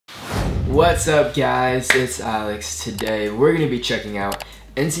What's up guys, it's Alex. Today we're going to be checking out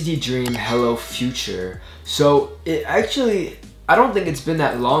NCT Dream Hello Future. So I don't think it's been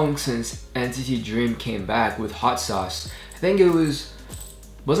that long since NCT Dream came back with Hot Sauce. I think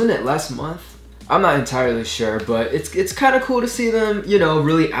wasn't it last month? I'm not entirely sure, but it's kind of cool to see them, you know,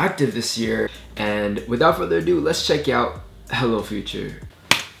 really active this year. And without further ado, let's check out Hello Future.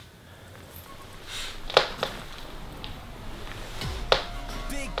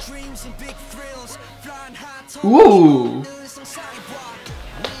 Ooh!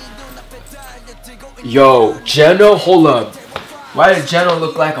 Yo, Jeno, hold up. Why did Jeno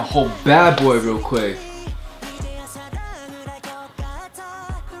look like a whole bad boy real quick?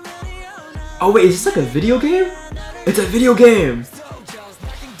 Oh wait, is this like a video game? It's a video game!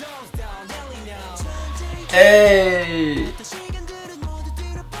 Hey!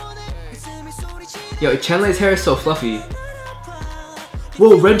 Yo, Chenley's hair is so fluffy.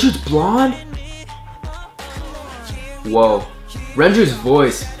 Whoa, Renju's blonde? Whoa, Renju's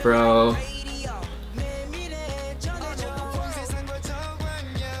voice, bro.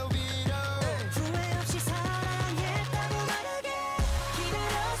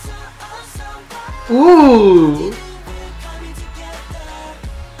 Ooh.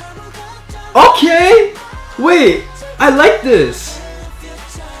 Okay. Wait, I like this.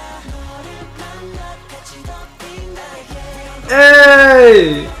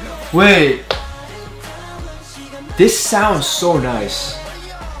 Hey. Wait. This sounds so nice.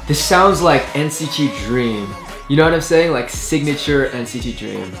 This sounds like NCT Dream. You know what I'm saying? Like signature NCT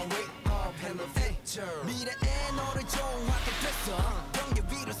Dream.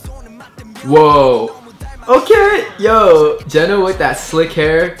 Whoa. Okay. Yo, Jeno with that slick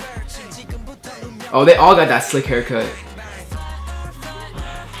hair. Oh, they all got that slick haircut.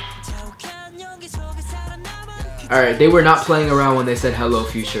 Alright, they were not playing around when they said Hello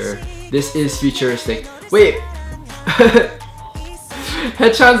Future. This is futuristic. Wait.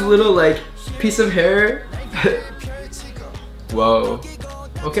 Haechan's little like piece of hair. Whoa.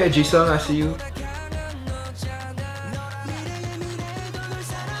 Okay, Jisung, I see you.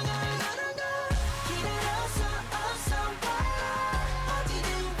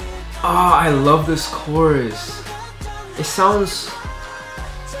 Ah, I love this chorus. It sounds...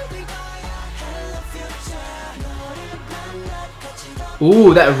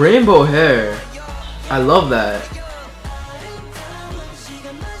 Ooh, that rainbow hair. I love that.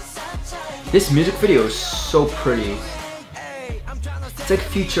 This music video is so pretty. It's like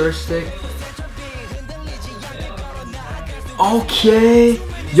futuristic. Okay.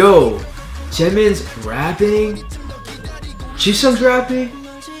 Yo, Jimin's rapping. Jisung's rapping.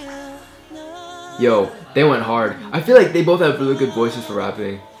 Yo, they went hard. I feel like they both have really good voices for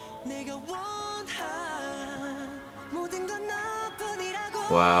rapping.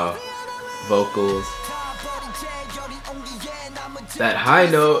 Wow. Vocals. That high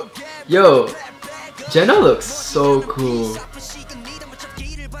note. Yo, Jeno looks so cool.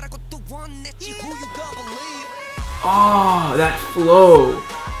 Oh, that flow.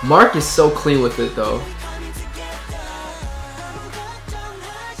 Mark is so clean with it though.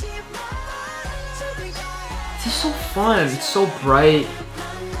 This is so fun. It's so bright,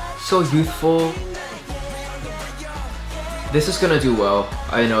 so youthful. This is gonna do well.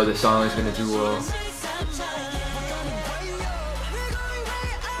 I know this song is gonna do well.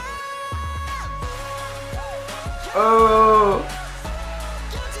 Oh!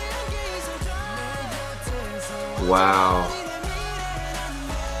 Wow.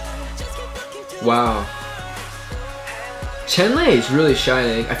 Wow. Chenley is really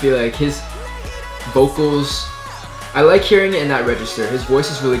shining. I feel like his vocals, I like hearing it in that register. His voice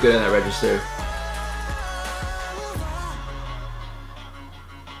is really good in that register.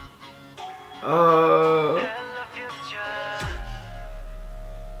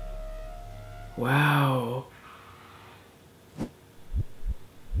 Wow.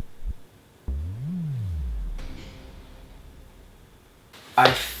 I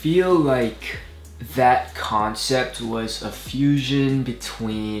feel like that concept was a fusion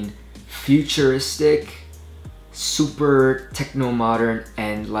between futuristic, super techno-modern,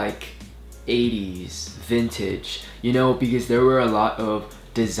 and like 80s vintage, you know, because there were a lot of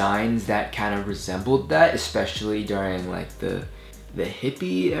designs that kind of resembled that, especially during like the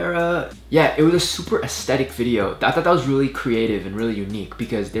hippie era. Yeah, it was a super aesthetic video. I thought that was really creative and really unique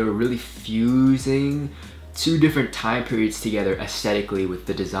because they were really fusing two different time periods together aesthetically with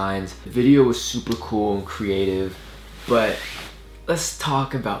the designs. The video was super cool and creative, but let's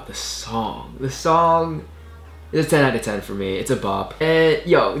talk about the song. The song is a 10 out of 10 for me. It's a bop. And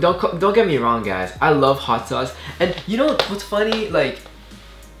yo, don't get me wrong guys, I love Hot Sauce. And you know what's funny? Like,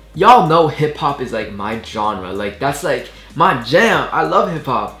 y'all know hip hop is like my genre. Like that's like my jam. I love hip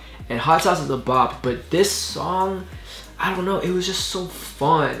hop, and Hot Sauce is a bop. But this song, I don't know, it was just so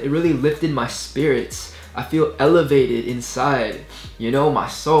fun. It really lifted my spirits. I feel elevated inside, you know, my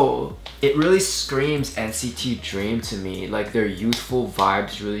soul. It really screams NCT Dream to me. Like their youthful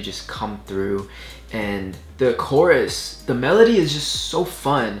vibes really just come through. And the chorus, the melody is just so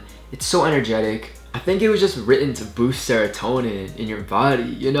fun. It's so energetic. I think it was just written to boost serotonin in your body,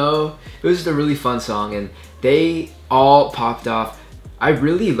 you know? It was just a really fun song, and they all popped off. I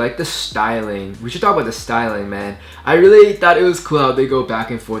really like the styling. We should talk about the styling, man. I really thought it was cool how they go back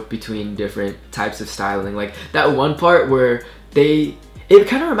and forth between different types of styling. Like that one part where it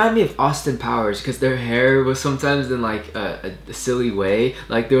kind of reminded me of Austin Powers, because their hair was sometimes in like a silly way.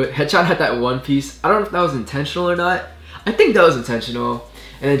 Like the Headshot had that one piece. I don't know if that was intentional or not. I think that was intentional.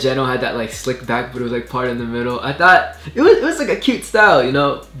 And then Jeno had that like slick back, but it was like part in the middle. I thought it was like a cute style, you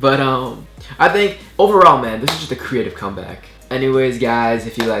know? But I think overall, man, this is just a creative comeback. Anyways, guys,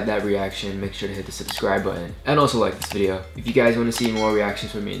 if you like that reaction, make sure to hit the subscribe button and also like this video. If you guys want to see more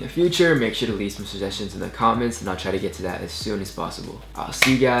reactions from me in the future, make sure to leave some suggestions in the comments, and I'll try to get to that as soon as possible. I'll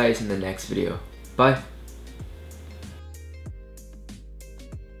see you guys in the next video. Bye.